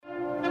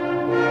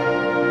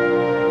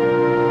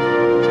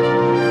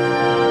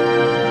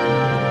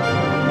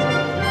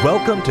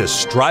Welcome to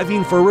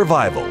Striving for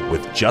Revival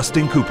with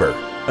Justin Cooper,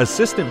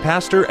 Assistant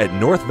Pastor at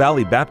North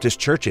Valley Baptist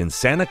Church in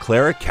Santa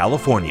Clara,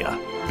 California.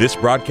 This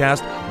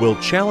broadcast will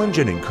challenge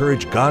and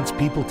encourage God's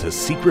people to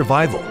seek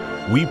revival.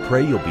 We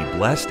pray you'll be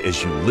blessed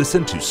as you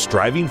listen to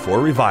Striving for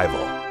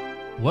Revival.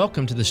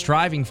 Welcome to the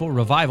Striving for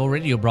Revival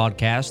radio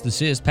broadcast.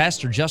 This is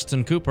Pastor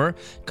Justin Cooper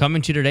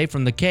coming to you today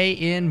from the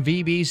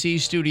KNVBC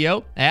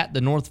studio at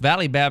the North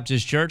Valley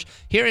Baptist Church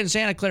here in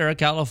Santa Clara,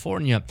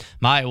 California.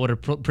 What a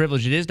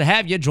privilege it is to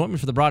have you join me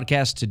for the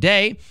broadcast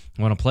today.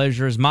 What a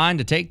pleasure is mine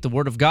to take the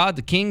Word of God,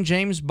 the King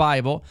James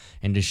Bible,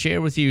 and to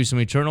share with you some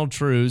eternal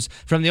truths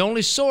from the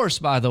only source,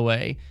 by the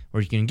way,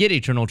 where you can get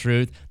eternal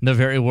truth, the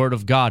very Word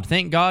of God.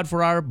 Thank God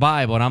for our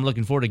Bible, and I'm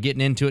looking forward to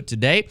getting into it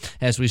today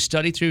as we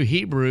study through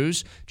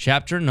Hebrews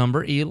chapter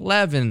number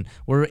 11.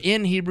 We're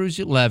in Hebrews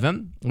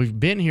 11. We've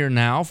been here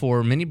now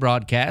for many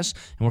broadcasts,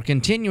 and we're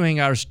continuing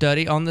our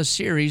study on the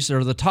series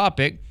or the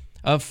topic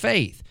of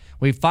faith.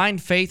 We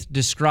find faith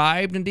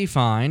described and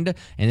defined,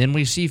 and then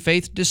we see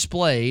faith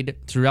displayed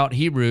throughout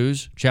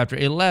Hebrews chapter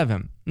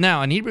 11.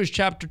 Now, in Hebrews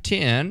chapter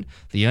 10,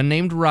 the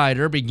unnamed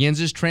writer begins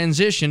his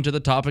transition to the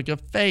topic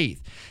of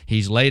faith.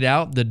 He's laid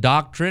out the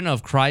doctrine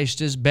of Christ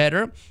is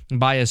better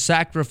by his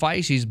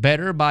sacrifice. He's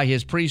better by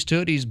his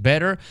priesthood. He's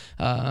better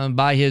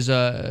by his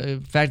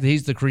fact that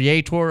he's the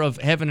creator of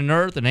heaven and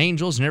earth and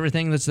angels and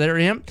everything that's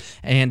therein,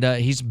 and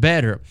he's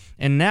better.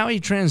 And now he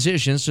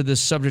transitions to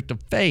this subject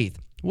of faith.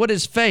 What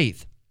is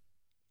faith?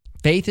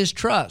 Faith is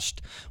trust.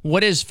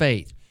 What is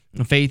faith?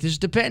 Faith is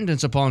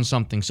dependence upon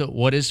something. So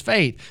what is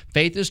faith?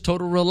 Faith is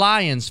total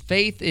reliance.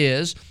 Faith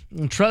is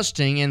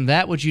trusting in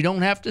that which you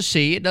don't have to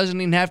see. It doesn't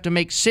even have to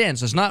make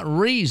sense. It's not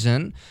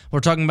reason. We're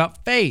talking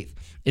about faith.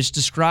 It's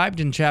described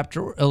in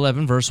chapter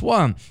 11, verse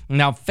 1.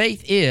 Now,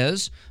 faith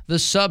is the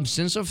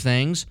substance of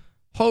things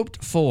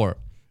hoped for.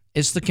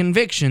 It's the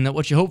conviction that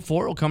what you hope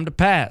for will come to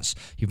pass.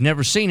 You've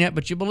never seen it,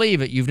 but you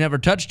believe it. You've never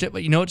touched it,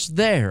 but you know it's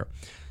there.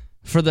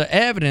 For the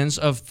evidence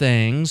of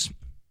things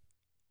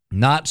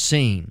not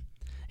seen.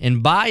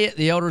 And by it,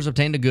 the elders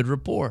obtained a good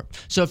report.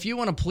 So if you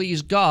want to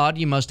please God,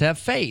 you must have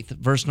faith.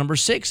 Verse number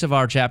 6 of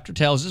our chapter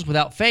tells us,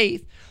 without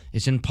faith,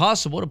 it's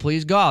impossible to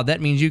please God.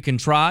 That means you can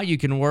try, you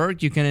can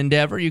work, you can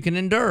endeavor, you can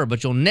endure,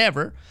 but you'll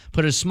never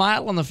put a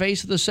smile on the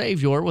face of the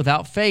Savior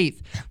without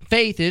faith.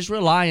 Faith is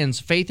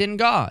reliance, faith in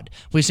God.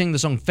 We sing the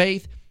song,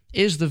 Faith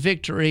is the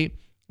victory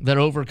that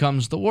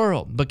overcomes the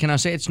world. But can I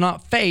say it's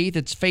not faith,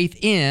 it's faith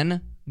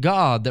in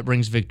God that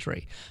brings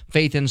victory.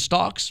 Faith in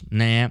stocks?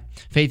 Nah.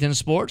 Faith in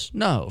sports?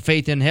 No.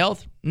 Faith in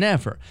health?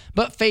 Never.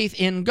 But faith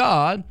in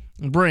God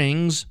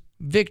brings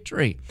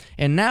victory.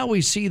 And now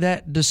we see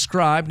that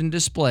described and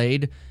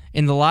displayed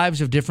in the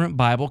lives of different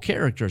Bible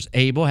characters.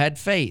 Abel had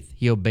faith.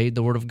 He obeyed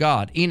the word of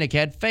God. Enoch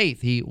had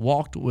faith. He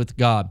walked with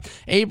God.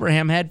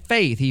 Abraham had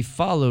faith. He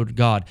followed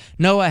God.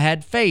 Noah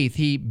had faith.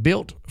 He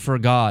built for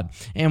God.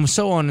 And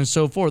so on and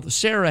so forth.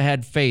 Sarah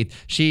had faith.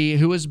 She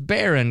who was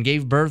barren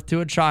gave birth to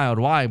a child.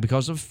 Why?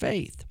 Because of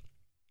faith.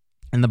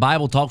 And the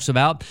Bible talks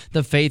about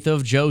the faith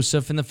of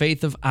Joseph and the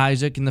faith of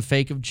Isaac and the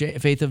faith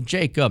of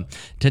Jacob.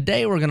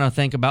 Today we're going to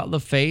think about the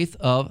faith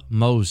of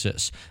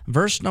Moses.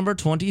 Verse number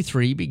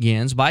 23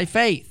 begins, by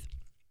faith,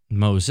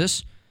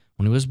 Moses,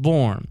 when he was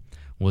born,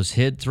 was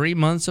hid 3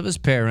 months of his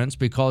parents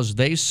because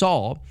they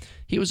saw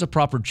he was a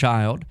proper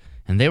child,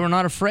 and they were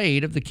not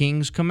afraid of the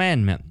king's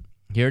commandment.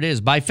 Here it is.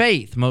 By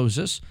faith,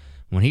 Moses,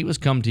 when he was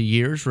come to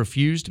years,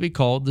 refused to be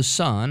called the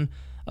son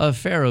of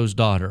Pharaoh's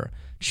daughter,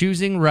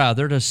 choosing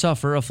rather to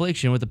suffer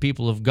affliction with the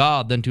people of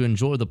God than to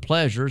enjoy the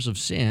pleasures of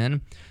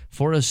sin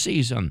for a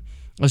season,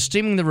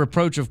 esteeming the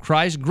reproach of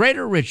Christ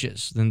greater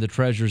riches than the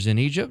treasures in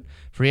Egypt,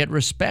 for he had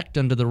respect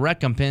unto the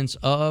recompense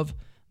of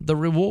the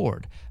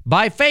reward.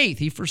 By faith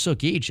he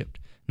forsook Egypt,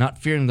 not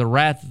fearing the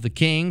wrath of the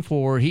king,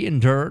 for he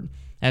endured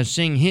as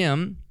seeing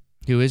him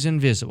who is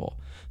invisible.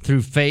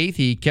 Through faith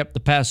he kept the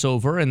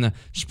Passover and the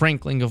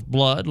sprinkling of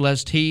blood,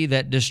 lest he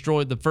that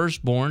destroyed the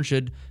firstborn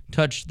should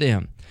touch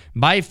them.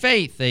 By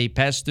faith they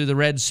passed through the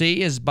Red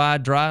Sea as by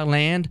dry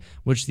land,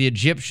 which the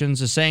Egyptians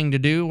essaying to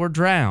do were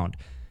drowned.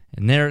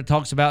 And there it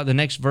talks about the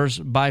next verse,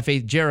 by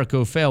faith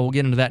Jericho fell. We'll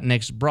get into that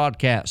next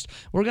broadcast.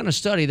 We're going to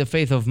study the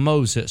faith of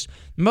Moses.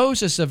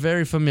 Moses is a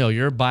very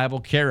familiar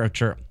Bible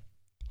character.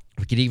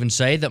 We could even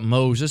say that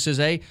Moses is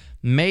a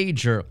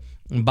major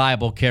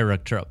Bible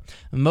character.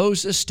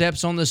 Moses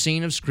steps on the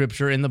scene of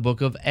Scripture in the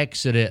book of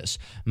Exodus.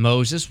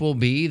 Moses will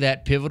be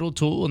that pivotal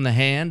tool in the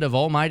hand of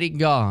Almighty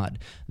God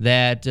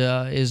that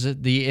is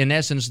in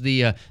essence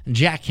the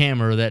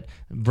jackhammer that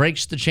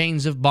breaks the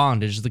chains of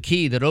bondage, the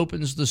key that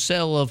opens the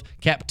cell of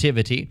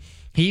captivity.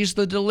 He's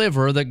the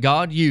deliverer that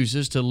God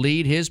uses to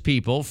lead his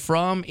people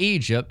from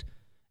Egypt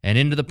and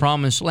into the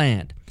promised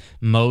land.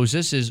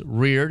 Moses is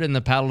reared in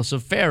the palace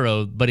of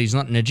Pharaoh, but he's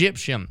not an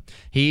Egyptian.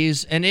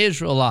 He's an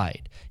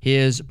Israelite.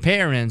 His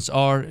parents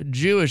are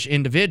Jewish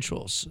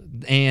individuals,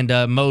 and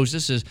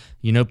Moses is,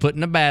 put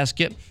in a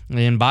basket,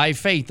 and by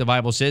faith, the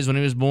Bible says, when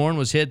he was born,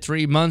 was hid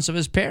 3 months of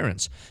his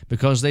parents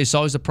because they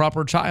saw he's a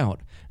proper child.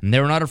 and they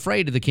were not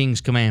afraid of the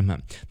king's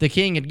commandment. The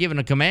king had given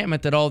a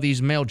commandment that all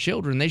these male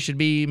children, they should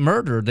be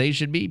murdered, they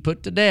should be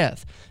put to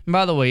death. And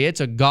by the way, it's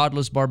a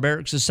godless,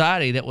 barbaric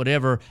society that would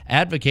ever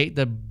advocate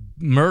the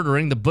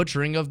murdering, the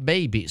butchering of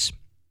babies,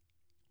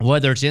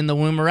 whether it's in the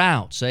womb or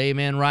out. Say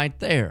amen right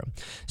there.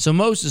 So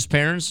Moses'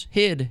 parents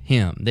hid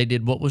him. They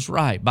did what was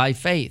right. By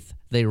faith,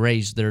 they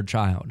raised their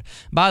child.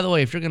 By the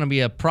way, if you're going to be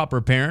a proper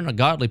parent, a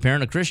godly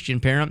parent, a Christian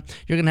parent,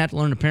 you're going to have to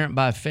learn to parent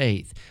by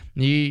faith.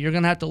 You're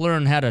going to have to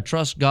learn how to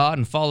trust God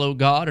and follow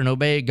God and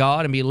obey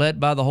God and be led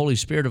by the Holy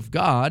Spirit of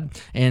God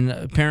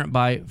and parent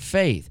by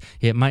faith.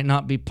 It might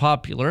not be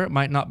popular. It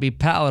might not be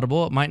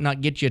palatable. It might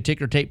not get you a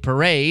ticker tape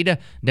parade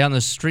down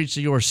the streets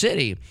of your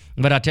city.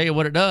 But I tell you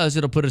what it does.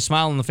 It'll put a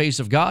smile on the face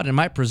of God and it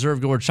might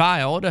preserve your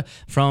child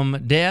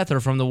from death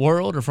or from the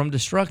world or from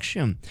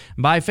destruction.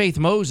 By faith,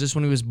 Moses,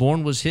 when he was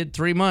born, was hid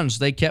 3 months.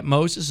 They kept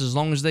Moses as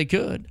long as they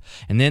could.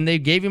 And then they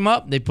gave him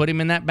up. They put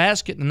him in that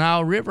basket in the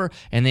Nile River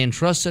and they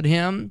entrusted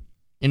him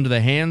into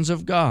the hands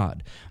of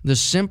God. The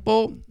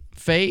simple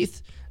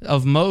faith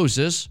of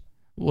Moses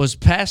was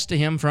passed to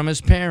him from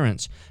his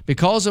parents.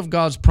 Because of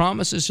God's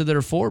promises to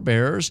their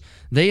forebears,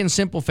 they in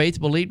simple faith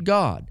believed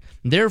God.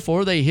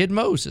 Therefore, they hid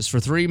Moses for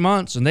 3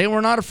 months, and they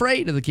were not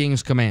afraid of the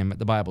king's commandment,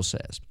 the Bible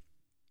says.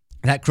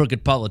 That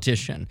crooked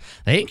politician,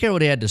 they didn't care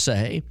what he had to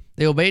say.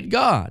 They obeyed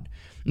God.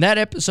 That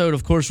episode,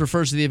 of course,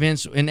 refers to the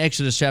events in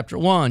Exodus chapter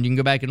 1. You can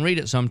go back and read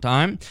it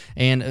sometime.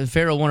 And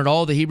Pharaoh wanted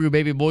all the Hebrew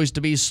baby boys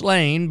to be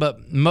slain,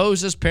 but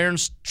Moses'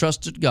 parents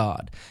trusted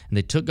God. And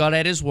they took God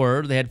at his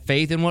word. They had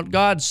faith in what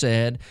God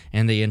said,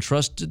 and they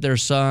entrusted their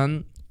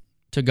son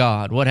to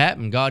God. What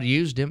happened? God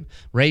used him,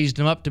 raised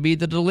him up to be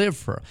the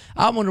deliverer.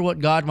 I wonder what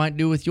God might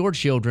do with your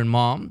children,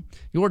 Mom.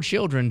 Your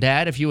children,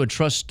 Dad, if you would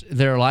trust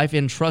their life,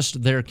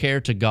 entrust their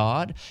care to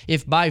God.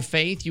 If by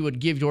faith you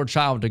would give your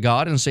child to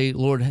God and say,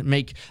 Lord,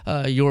 make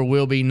your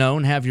will be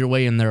known, have your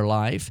way in their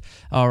life.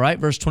 All right,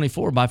 verse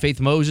 24, by faith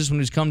Moses, when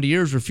he was come to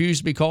years,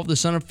 refused to be called the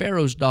son of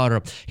Pharaoh's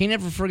daughter. He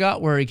never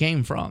forgot where he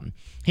came from.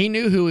 He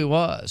knew who he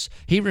was.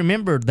 He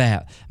remembered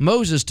that.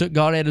 Moses took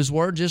God at his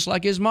word just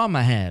like his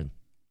mama had.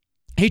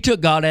 He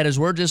took God at his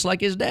word just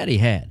like his daddy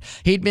had.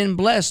 He'd been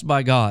blessed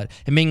by God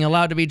and being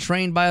allowed to be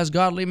trained by his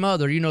godly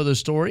mother. You know the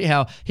story,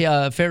 how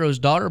Pharaoh's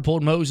daughter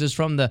pulled Moses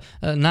from the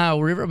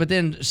Nile River, but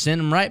then sent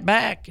him right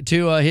back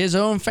to his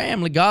own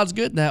family. God's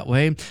good that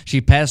way.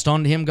 She passed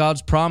on to him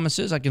God's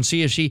promises. I can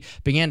see as she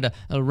began to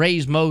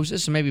raise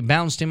Moses and maybe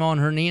bounced him on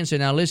her knee and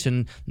said, now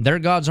listen, their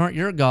gods aren't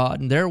your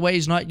God, and their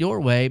way's not your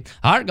way.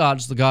 Our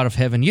God's the God of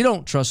heaven. You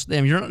don't trust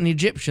them. You're not an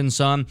Egyptian,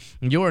 son.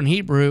 You're an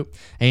Hebrew,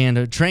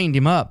 and trained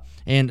him up.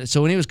 And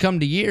so when he was come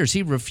to years,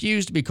 he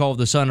refused to be called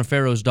the son of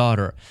Pharaoh's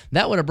daughter.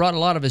 That would have brought a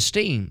lot of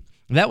esteem.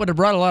 That would have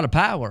brought a lot of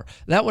power.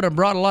 That would have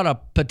brought a lot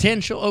of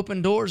potential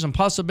open doors and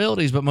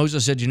possibilities. But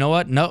Moses said, you know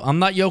what? No, I'm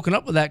not yoking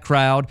up with that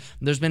crowd.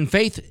 There's been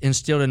faith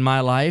instilled in my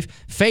life.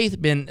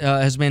 Faith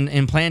has been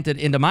implanted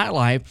into my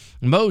life.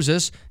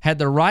 Moses had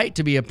the right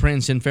to be a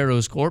prince in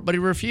Pharaoh's court, but he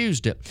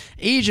refused it.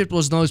 Egypt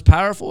was the most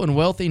powerful and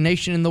wealthy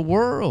nation in the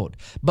world.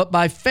 But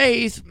by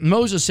faith,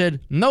 Moses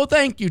said, no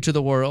thank you to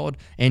the world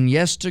and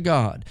yes to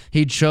God.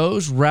 He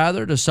chose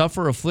rather to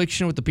suffer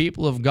affliction with the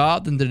people of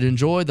God than to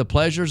enjoy the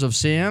pleasures of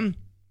sin.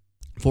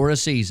 For a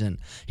season,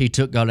 he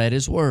took God at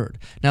his word.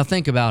 Now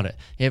think about it.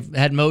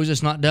 Had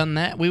Moses not done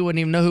that, we wouldn't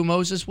even know who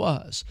Moses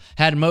was.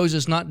 Had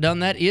Moses not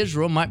done that,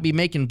 Israel might be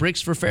making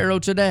bricks for Pharaoh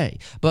today.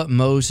 But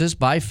Moses,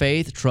 by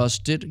faith,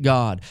 trusted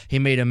God. He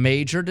made a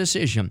major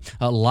decision,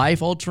 a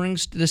life-altering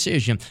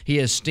decision. He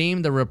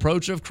esteemed the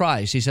reproach of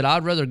Christ. He said,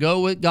 I'd rather go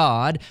with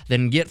God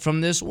than get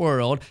from this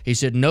world. He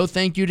said, no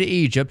thank you to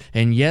Egypt,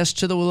 and yes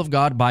to the will of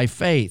God by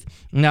faith.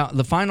 Now,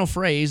 the final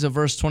phrase of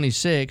verse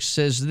 26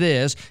 says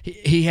this,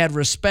 he had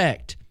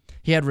respect.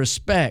 He had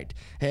respect.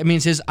 It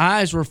means his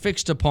eyes were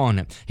fixed upon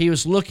him. He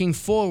was looking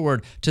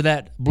forward to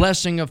that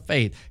blessing of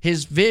faith.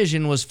 His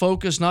vision was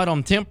focused not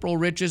on temporal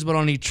riches, but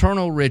on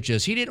eternal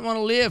riches. He didn't want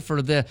to live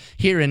for the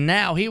here and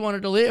now. He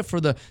wanted to live for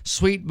the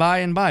sweet by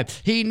and by.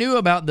 He knew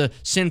about the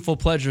sinful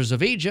pleasures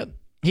of Egypt.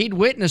 He'd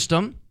witnessed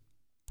them.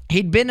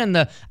 He'd been in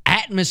the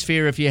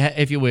atmosphere,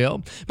 if you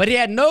will, but he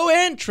had no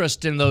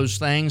interest in those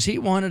things. He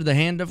wanted the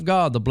hand of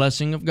God, the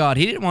blessing of God.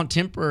 He didn't want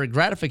temporary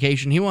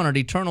gratification. He wanted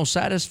eternal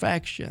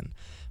satisfaction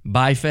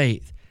by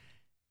faith.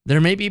 There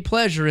may be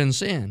pleasure in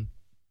sin,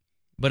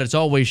 but it's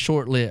always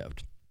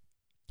short-lived.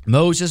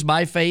 Moses,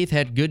 by faith,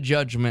 had good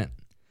judgment.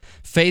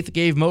 Faith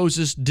gave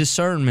Moses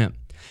discernment,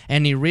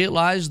 and he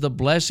realized the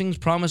blessings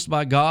promised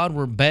by God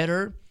were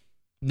better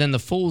than the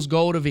fool's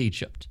gold of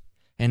Egypt.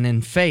 And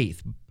in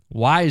faith,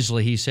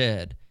 wisely, he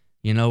said,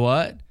 you know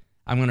what?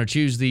 I'm going to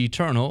choose the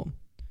eternal,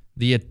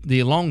 the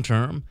long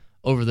term,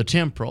 over the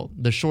temporal,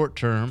 the short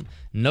term.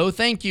 No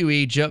thank you,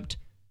 Egypt.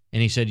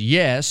 And he said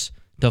yes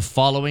to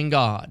following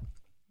God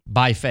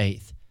by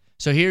faith.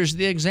 So here's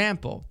the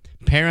example.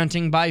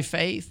 Parenting by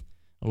faith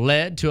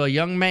led to a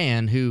young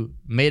man who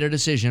made a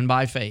decision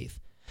by faith.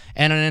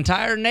 And an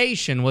entire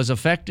nation was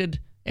affected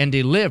and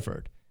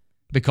delivered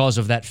because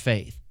of that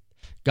faith.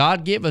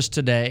 God give us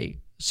today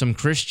some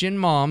Christian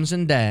moms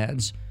and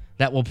dads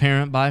that will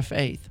parent by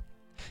faith.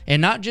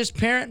 and not just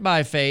parent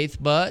by faith,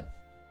 but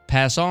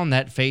pass on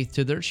that faith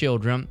to their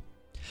children,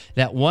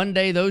 that one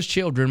day those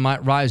children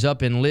might rise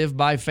up and live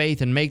by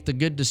faith and make the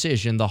good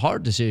decision, the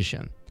hard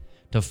decision,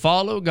 to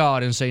follow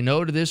God and say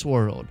no to this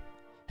world.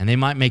 And they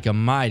might make a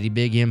mighty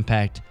big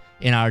impact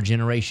in our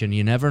generation.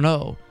 You never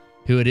know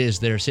who it is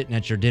there sitting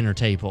at your dinner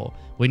table.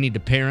 We need to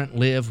parent,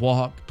 live,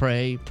 walk,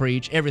 pray,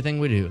 preach, everything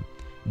we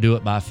do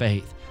it by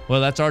faith.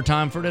 Well, that's our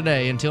time for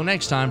today. Until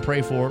next time,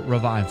 pray for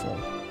revival.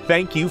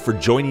 Thank you for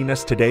joining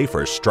us today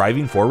for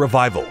Striving for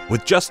Revival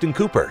with Justin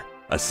Cooper,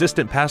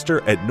 Assistant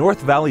Pastor at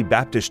North Valley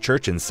Baptist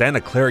Church in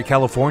Santa Clara,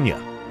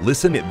 California.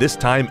 Listen at this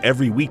time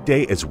every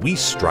weekday as we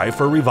strive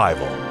for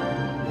revival.